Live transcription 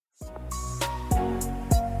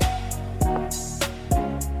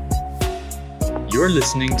You're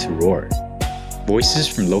listening to Roar, Voices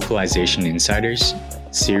from Localization Insiders,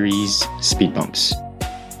 Series Speed Bumps.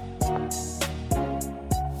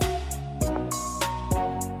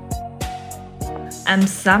 I'm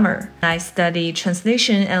Summer. I study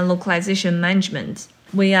translation and localization management.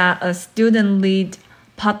 We are a student-led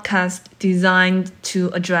podcast designed to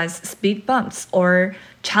address speed bumps or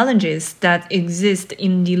challenges that exist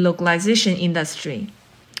in the localization industry.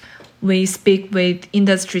 We speak with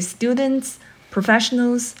industry students,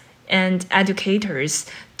 professionals, and educators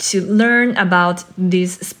to learn about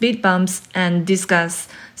these speed bumps and discuss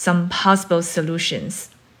some possible solutions.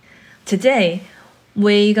 Today,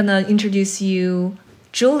 we're gonna introduce you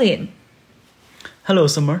Julian. Hello,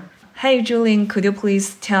 Summer. Hey, Julian, could you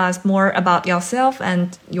please tell us more about yourself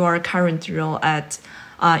and your current role at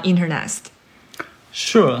Internest?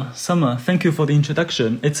 Sure, Summer. Thank you for the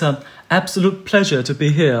introduction. It's an absolute pleasure to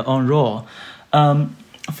be here on Raw.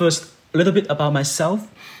 First, a little bit about myself.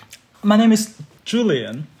 My name is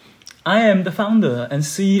Julian. I am the founder and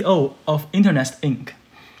CEO of Internest Inc.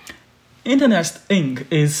 Internest Inc.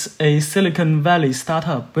 is a Silicon Valley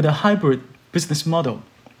startup with a hybrid business model.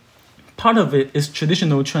 Part of it is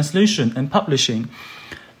traditional translation and publishing.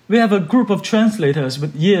 We have a group of translators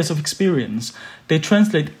with years of experience. They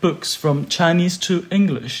translate books from Chinese to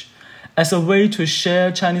English as a way to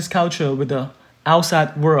share Chinese culture with the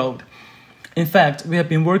outside world. In fact, we have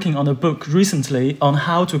been working on a book recently on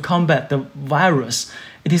how to combat the virus.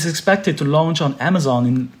 It is expected to launch on Amazon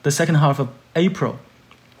in the second half of April.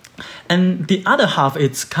 And the other half,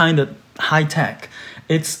 it's kind of high tech.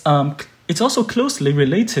 It's also closely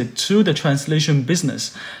related to the translation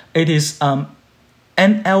business. It is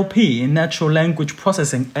NLP, natural language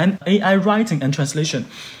processing, and AI writing and translation.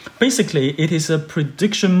 Basically, it is a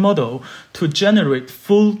prediction model to generate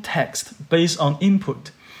full text based on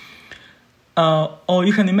input. Or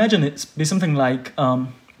you can imagine it be something like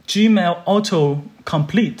Gmail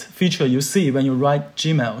autocomplete feature you see when you write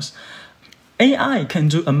Gmails. AI can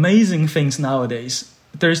do amazing things nowadays.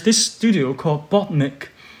 There's this studio called Botnik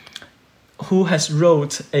who has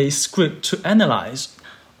wrote a script to analyze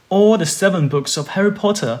all the 7 books of Harry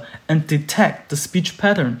Potter and detect the speech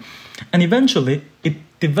pattern. And eventually, it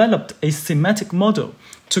developed a semantic model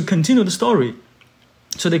to continue the story.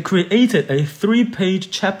 So they created a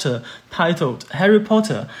 3-page chapter titled Harry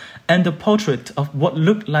Potter and the Portrait of What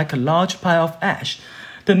Looked Like a Large Pile of Ash.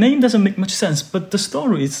 The name doesn't make much sense, but the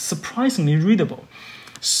story is surprisingly readable.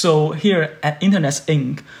 So here at Internest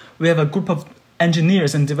Inc., we have a group of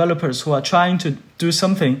engineers and developers who are trying to do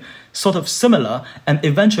something sort of similar and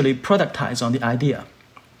eventually productize on the idea.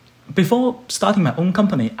 Before starting my own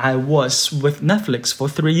company, I was with Netflix for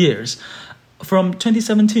 3 years. From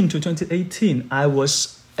 2017 to 2018, I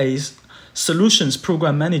was a solutions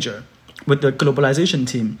program manager with the globalization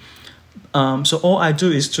team. So all I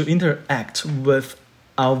do is to interact with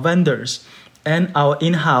our vendors and our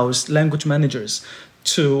in-house language managers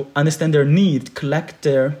to understand their need, collect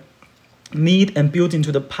their need and build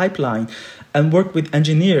into the pipeline, and work with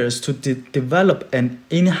engineers to develop an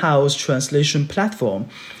in-house translation platform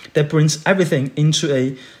that brings everything into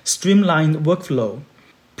a streamlined workflow.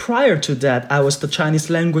 Prior to that, I was the Chinese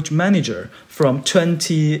language manager from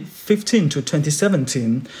 2015 to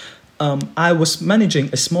 2017. I was managing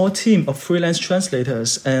a small team of freelance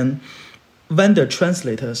translators and vendor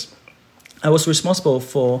translators. I was responsible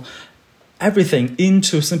for everything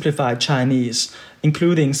into simplified Chinese,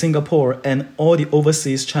 including Singapore and all the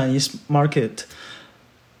overseas Chinese market.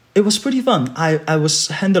 It was pretty fun. I was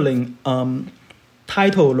handling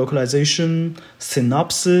title localization,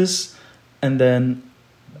 synopsis, and then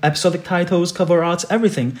episodic titles, cover arts,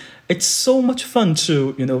 everything. It's so much fun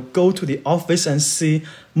to go to the office and see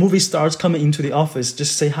movie stars coming into the office,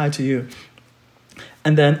 just say hi to you.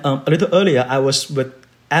 And then a little earlier, I was with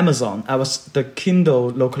Amazon. I was the Kindle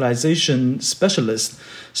localization specialist.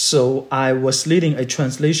 So I was leading a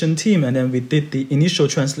translation team, and then we did the initial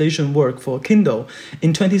translation work for Kindle.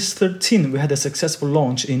 In 2013, we had a successful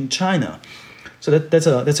launch in China. So that's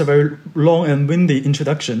a very long and windy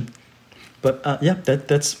introduction. But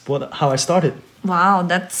that's how I started. Wow,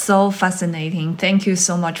 that's so fascinating. Thank you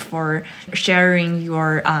so much for sharing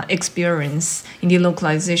your experience in the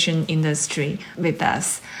localization industry with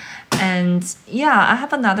us. And I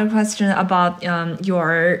have another question about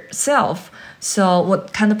yourself. So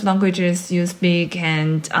what kind of languages you speak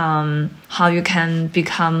and how you can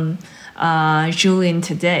become Julian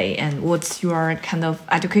today, and what's your kind of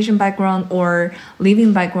education background or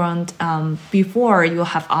living background before you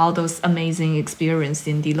have all those amazing experience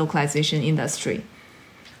in the localization industry?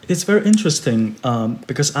 It's very interesting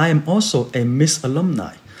because I am also a Miss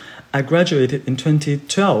alumni. I graduated in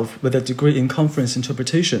 2012 with a degree in conference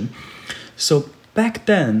interpretation. So back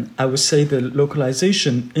then, I would say the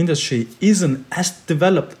localization industry isn't as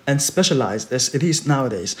developed and specialized as it is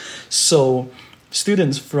nowadays. So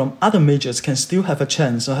students from other majors can still have a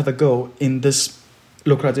chance or have a go in this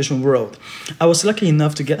localization world. I was lucky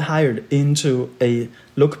enough to get hired into a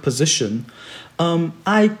local position.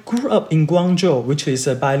 I grew up in Guangzhou, which is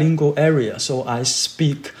a bilingual area, so I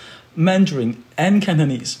speak Mandarin and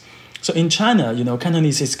Cantonese. So in China,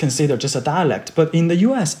 Cantonese is considered just a dialect, but in the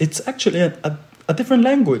US, it's actually a different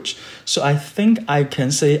language. So I think I can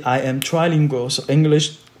say I am trilingual, so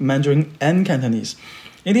English, Mandarin, and Cantonese.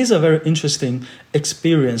 It is a very interesting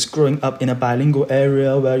experience growing up in a bilingual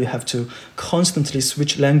area where you have to constantly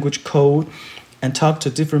switch language code and talk to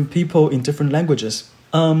different people in different languages.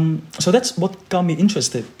 So that's what got me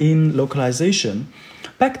interested in localization.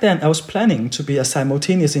 Back then, I was planning to be a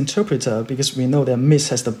simultaneous interpreter because we know that MIS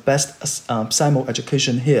has the best simul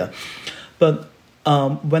education here. But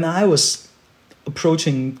when I was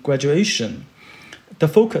approaching graduation, the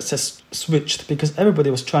focus has switched because everybody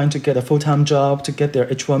was trying to get a full-time job, to get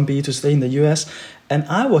their H-1B, to stay in the US. And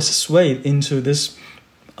I was swayed into this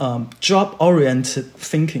job-oriented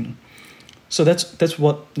thinking. So that's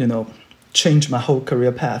what, changed my whole career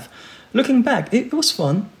path. Looking back, it was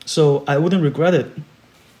fun, so I wouldn't regret it.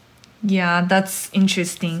 Yeah, that's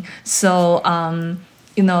interesting. So,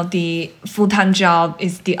 the full-time job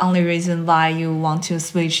is the only reason why you want to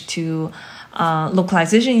switch to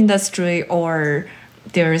localization industry, or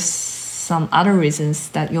there's some other reasons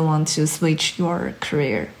that you want to switch your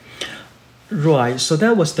career? Right, so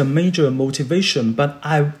that was the major motivation, but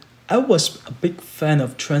I was a big fan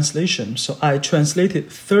of translation, so I translated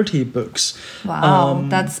 30 books. Wow,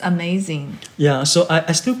 that's amazing. Yeah, so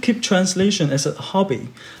I still keep translation as a hobby.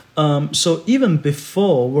 So even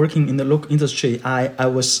before working in the local industry, I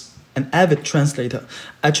was an avid translator.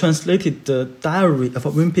 I translated the Diary of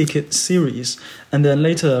a Wimpy Kid series and then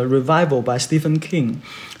later Revival by Stephen King.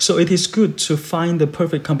 So it is good to find the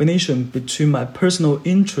perfect combination between my personal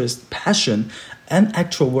interest, passion, and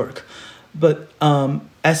actual work. But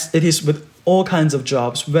as it is with all kinds of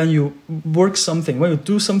jobs, when you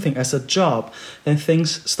do something as a job, then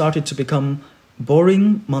things started to become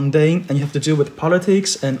boring, mundane, and you have to deal with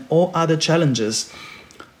politics and all other challenges.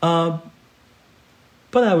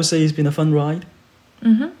 But I would say it's been a fun ride.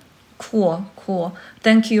 Mm-hmm. Cool.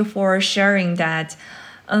 Thank you for sharing that.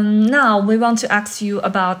 Now we want to ask you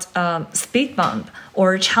about speed bump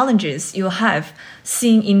or challenges you have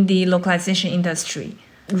seen in the localization industry.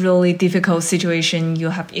 Really difficult situation you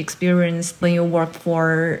have experienced when you work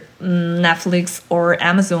for Netflix or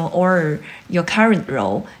Amazon or your current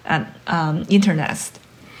role at Internest.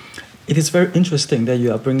 It is very interesting that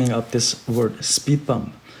you are bringing up this word speed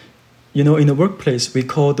bump. In the workplace, we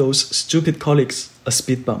call those stupid colleagues a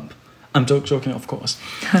speed bump. I'm joking, of course.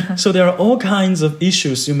 So there are all kinds of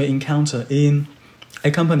issues you may encounter in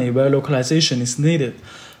a company where localization is needed.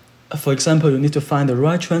 For example, you need to find the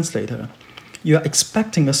right translator. You are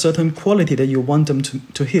expecting a certain quality that you want them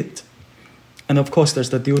to hit. And of course, there's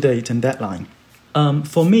the due date and deadline.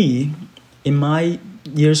 For me, in my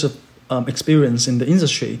years of experience in the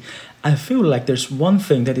industry, I feel like there's one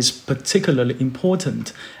thing that is particularly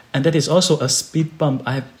important, and that is also a speed bump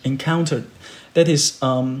I have encountered. That is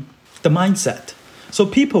the mindset. So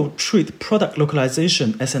people treat product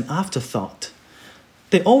localization as an afterthought.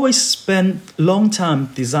 They always spend long time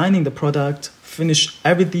designing the product, finish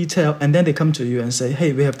every detail, and then they come to you and say,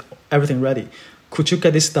 hey, we have everything ready. Could you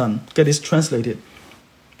get this done, get this translated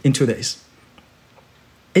in 2 days?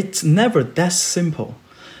 It's never that simple,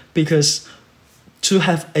 because to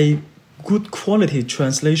have a good quality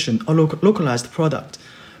translation or localized product,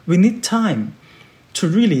 we need time to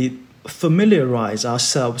really familiarize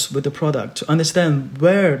ourselves with the product, to understand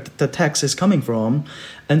where the text is coming from,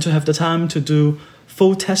 and to have the time to do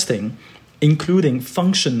full testing, including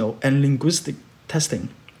functional and linguistic testing.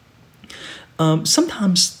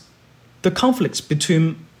 Sometimes the conflicts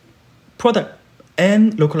between product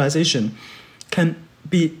and localization can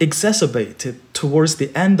be exacerbated towards the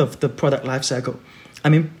end of the product lifecycle.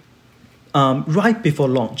 Right before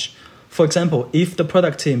launch. For example, if the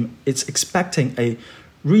product team is expecting a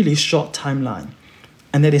really short timeline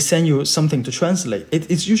and then they send you something to translate,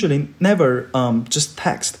 it's usually never just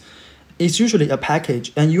text. It's usually a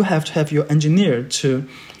package, and you have to have your engineer to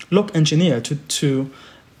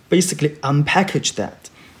basically unpackage that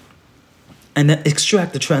and then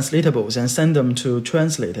extract the translatables and send them to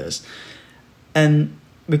translators. And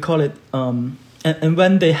we call it, and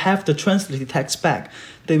when they have the translated text back,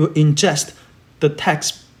 they will ingest the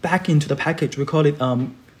text back into the package. We call it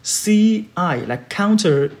CI, like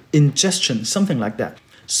counter ingestion, something like that.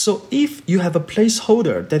 So if you have a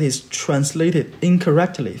placeholder that is translated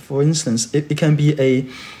incorrectly, for instance, it can be a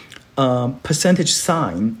percentage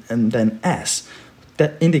sign and then S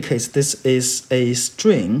that indicates this is a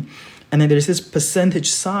string, and then there is this percentage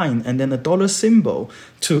sign and then a dollar symbol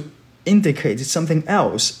to indicate something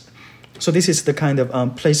else. So this is the kind of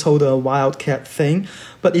placeholder wildcat thing.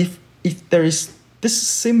 But if there is this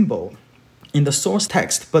symbol in the source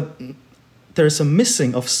text, but there is a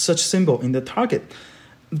missing of such symbol in the target,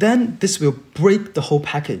 then this will break the whole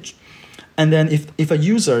package. And then if a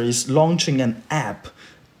user is launching an app,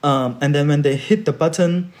 and then when they hit the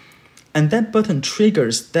button, and that button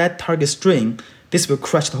triggers that target string, this will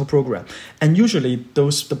crash the whole program. And usually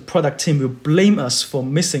the product team will blame us for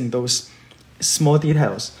missing those small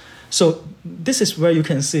details. So this is where you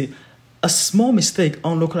can see a small mistake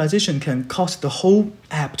on localization can cause the whole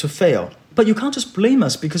app to fail. But you can't just blame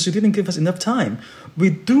us because you didn't give us enough time. We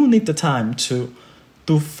do need the time to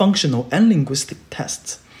do functional and linguistic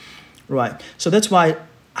tests, right? So that's why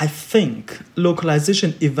I think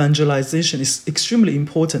localization evangelization is extremely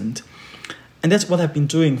important. And that's what I've been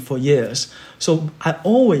doing for years. So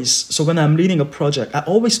when I'm leading a project, I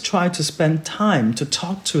always try to spend time to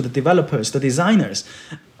talk to the developers, the designers,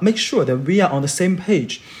 make sure that we are on the same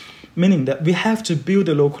page, meaning that we have to build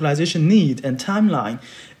the localization need and timeline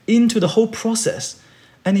into the whole process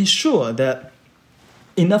and ensure that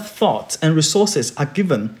enough thought and resources are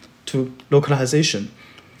given to localization.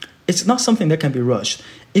 It's not something that can be rushed.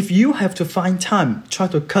 If you have to find time, try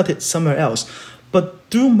to cut it somewhere else. But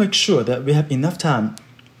do make sure that we have enough time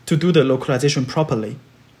to do the localization properly.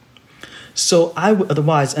 So I would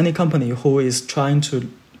advise any company who is trying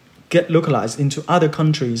to get localized into other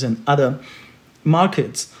countries and other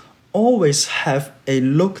markets, always have a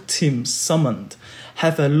loc team summoned,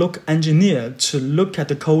 have a loc engineer to look at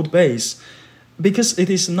the code base, because it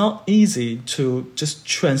is not easy to just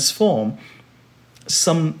transform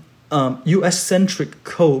some US-centric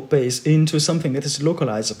code base into something that is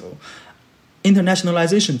localizable.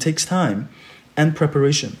 Internationalization takes time and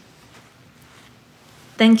preparation.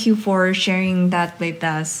 Thank you for sharing that with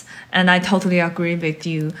us, and I totally agree with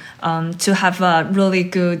you. To have a really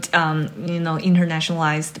good,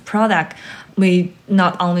 internationalized product, we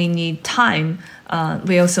not only need time,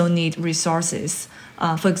 we also need resources.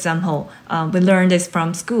 For example, we learned this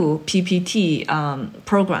from school, PPT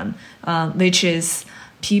program, which is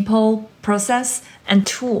people, process, and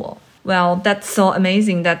tool. Well, that's so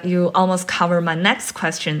amazing that you almost covered my next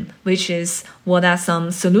question, which is what are some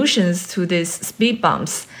solutions to these speed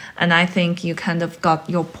bumps? And I think you kind of got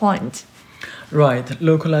your point. Right.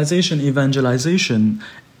 Localization evangelization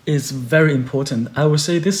is very important. I would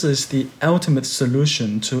say this is the ultimate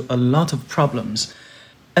solution to a lot of problems.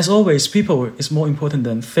 As always, people is more important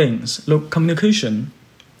than things. Communication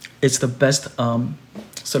is the best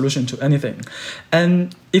solution to anything.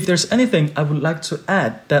 And if there's anything I would like to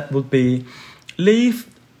add, that would be leave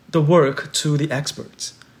the work to the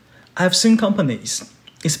experts. I've seen companies,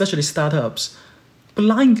 especially startups,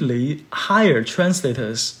 blindly hire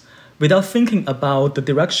translators without thinking about the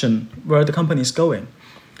direction where the company is going.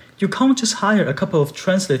 You can't just hire a couple of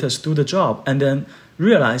translators to do the job and then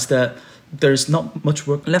realize that there's not much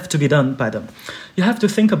work left to be done by them. You have to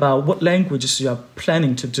think about what languages you are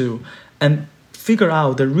planning to do and figure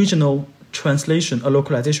out the regional translation or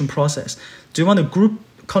localization process. Do you want to group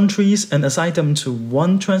countries and assign them to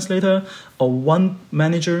one translator or one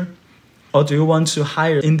manager? Or do you want to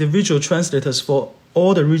hire individual translators for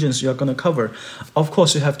all the regions you are going to cover? Of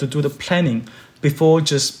course, you have to do the planning before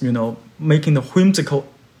just, making the whimsical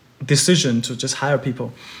decision to just hire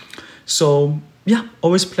people. So,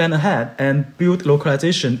 always plan ahead and build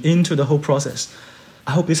localization into the whole process.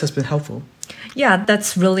 I hope this has been helpful. Yeah,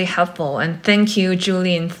 that's really helpful. And thank you,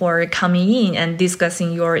 Julian, for coming in and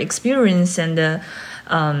discussing your experience and the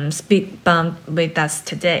speed bump with us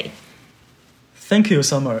today. Thank you,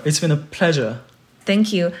 Summer. It's been a pleasure.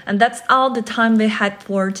 Thank you. And that's all the time we had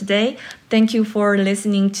for today. Thank you for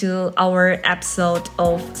listening to our episode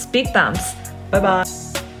of Speed Bumps. Bye-bye.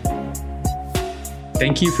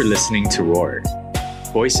 Thank you for listening to Roar,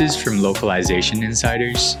 Voices from Localization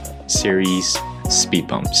Insiders, Series Speed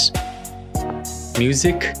Bumps.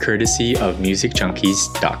 Music courtesy of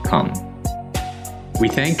musicjunkies.com. We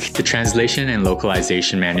thank the Translation and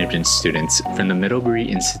Localization Management students from the Middlebury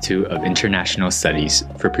Institute of International Studies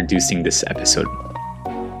for producing this episode.